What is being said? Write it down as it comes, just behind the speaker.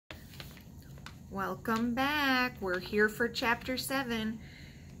Welcome back. We're here for chapter 7.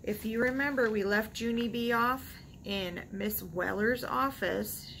 If you remember, we left Junie B off in Miss Weller's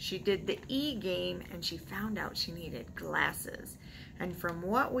office. She did the E game and she found out she needed glasses. And from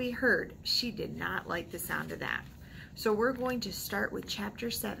what we heard, she did not like the sound of that. So we're going to start with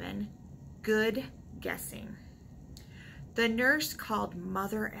chapter 7, Good Guessing. The nurse called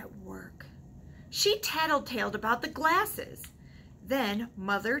Mother at work. She tattletaled about the glasses. Then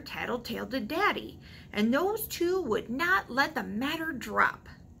Mother tattletaled to Daddy, and those two would not let the matter drop.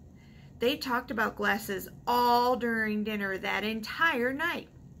 They talked about glasses all during dinner that entire night.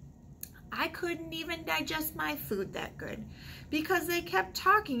 I couldn't even digest my food that good because they kept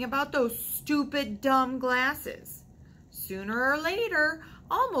talking about those stupid, dumb glasses. Sooner or later,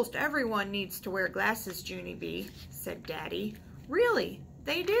 almost everyone needs to wear glasses, Junie B, said Daddy. Really,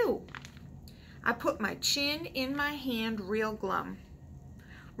 they do. I put my chin in my hand real glum.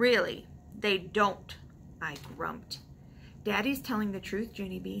 Really, they don't, I grumped. Daddy's telling the truth,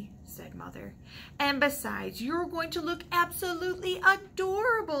 Junie B, said Mother. And besides, you're going to look absolutely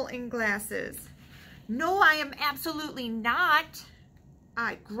adorable in glasses. No, I am absolutely not,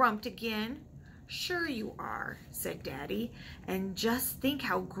 I grumped again. Sure you are, said Daddy, and just think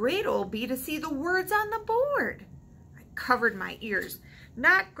how great it'll be to see the words on the board. I covered my ears.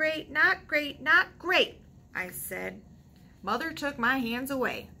 Not great, not great, not great, I said. Mother took my hands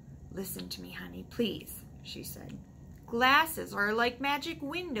away. Listen to me, honey, please, she said. Glasses are like magic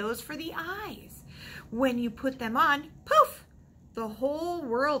windows for the eyes. When you put them on, poof, the whole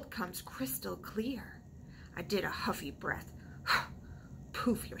world comes crystal clear. I did a huffy breath.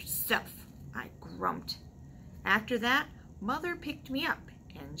 Poof yourself, I grumped. After that, Mother picked me up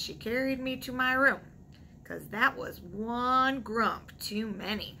and she carried me to my room, because that was one grump too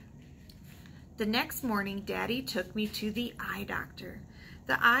many. The next morning, Daddy took me to the eye doctor.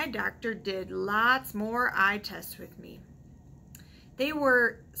 The eye doctor did lots more eye tests with me. They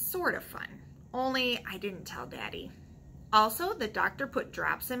were sort of fun, only I didn't tell Daddy. Also, the doctor put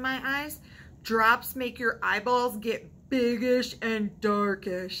drops in my eyes. Drops make your eyeballs get biggish and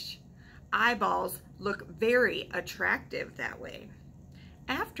darkish. Eyeballs look very attractive that way.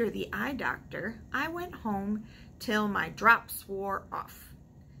 After the eye doctor, I went home till my drops wore off.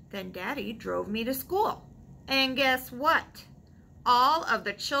 Then Daddy drove me to school. And guess what? All of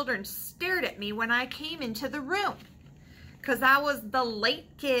the children stared at me when I came into the room. 'Cause I was the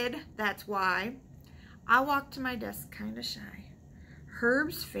late kid, that's why. I walked to my desk kind of shy.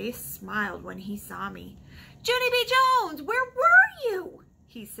 Herb's face smiled when he saw me. Junie B. Jones, where were you?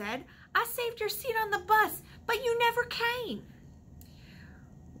 He said. I saved your seat on the bus, but you never came.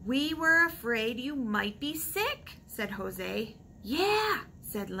 We were afraid you might be sick, said Jose. Yeah,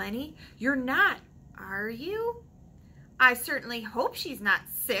 said Lenny. You're not, are you? I certainly hope she's not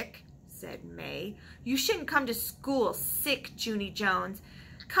sick, said May. You shouldn't come to school sick, Junie Jones.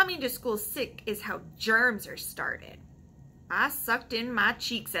 Coming to school sick is how germs are started. I sucked in my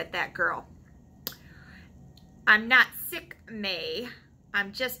cheeks at that girl. I'm not sick, May.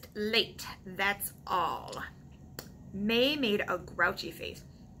 I'm just late, that's all. May made a grouchy face.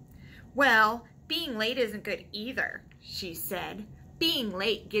 Well, being late isn't good either, she said. Being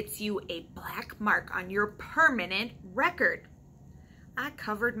late gets you a black mark on your permanent record. I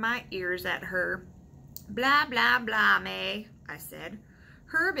covered my ears at her. Blah, blah, blah, May, I said.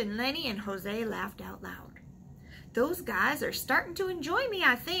 Herb and Lenny and Jose laughed out loud. Those guys are starting to enjoy me,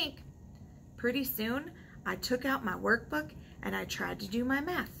 I think. Pretty soon, I took out my workbook and I tried to do my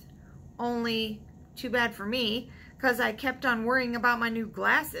math. Only, too bad for me, 'cause I kept on worrying about my new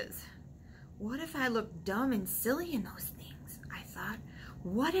glasses. What if I look dumb and silly in those things? I thought.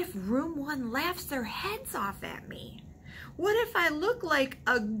 What if room 1 laughs their heads off at me? What if I look like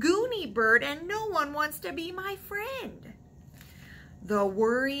a Goonie bird and no one wants to be my friend? The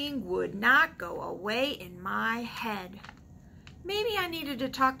worrying would not go away in my head. Maybe I needed to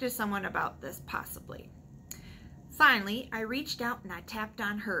talk to someone about this, possibly. Finally, I reached out and I tapped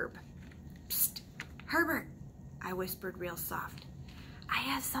on Herb. Psst, Herbert, I whispered real soft. I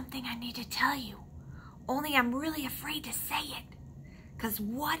have something I need to tell you, only I'm really afraid to say it. 'Cause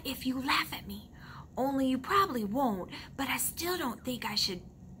what if you laugh at me? Only you probably won't, but I still don't think I should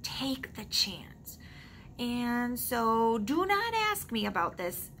take the chance. And so do not ask me about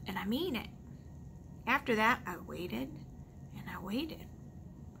this, and I mean it. After that, I waited and I waited.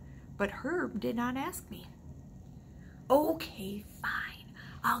 But Herb did not ask me. Okay, fine.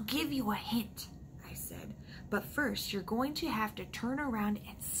 I'll give you a hint, I said. But first, you're going to have to turn around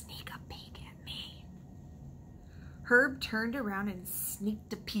and sneak a peek at me. Herb turned around and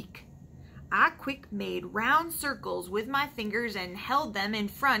sneaked a peek. I quick made round circles with my fingers and held them in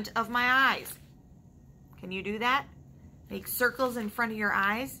front of my eyes. Can you do that? Make circles in front of your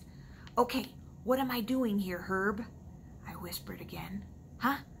eyes. Okay, what am I doing here, Herb? I whispered again.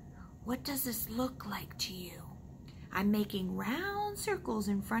 Huh? What does this look like to you? I'm making round circles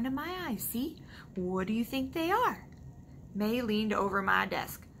in front of my eyes, see? What do you think they are? May leaned over my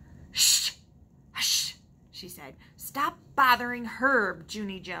desk. Shh! Hush! She said. Stop bothering Herb,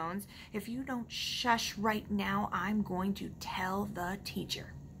 Junie Jones. If you don't shush right now, I'm going to tell the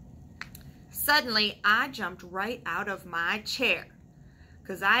teacher. Suddenly, I jumped right out of my chair.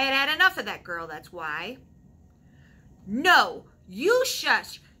 'Cause I had had enough of that girl, that's why. No, you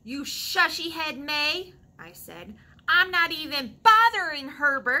shush, you shushy head May, I said. I'm not even bothering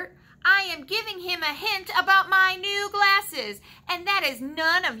Herbert. I am giving him a hint about my new glasses, and that is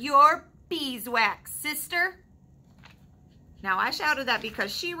none of your beeswax, sister. Now, I shouted that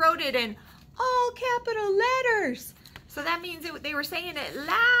because she wrote it in all capital letters. So that means they were saying it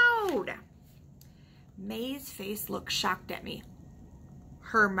loud. May's face looked shocked at me.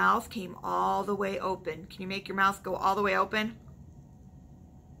 Her mouth came all the way open. Can you make your mouth go all the way open?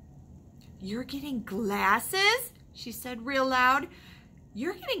 You're getting glasses? She said real loud.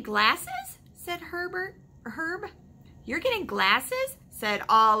 You're getting glasses? Said Herb. You're getting glasses? Said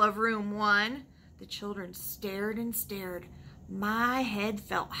all of room 1. The children stared and stared. My head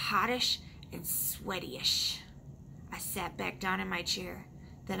felt hottish and sweatyish. I sat back down in my chair.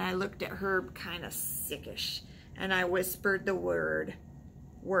 Then I looked at Herb kind of sickish, and I whispered the words.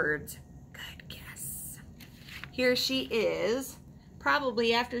 Good guess. Here she is,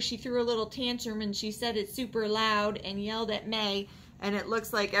 probably after she threw a little tantrum and she said it super loud and yelled at May, and it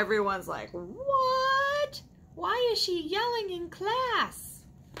looks like everyone's like, what? Why is she yelling in class?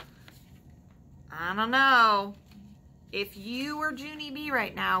 I don't know. If you were Junie B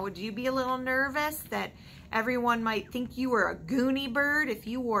right now, would you be a little nervous that everyone might think you were a Goonie bird if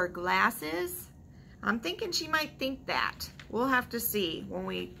you wore glasses? I'm thinking she might think that. We'll have to see when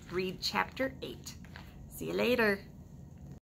we read chapter 8. See you later.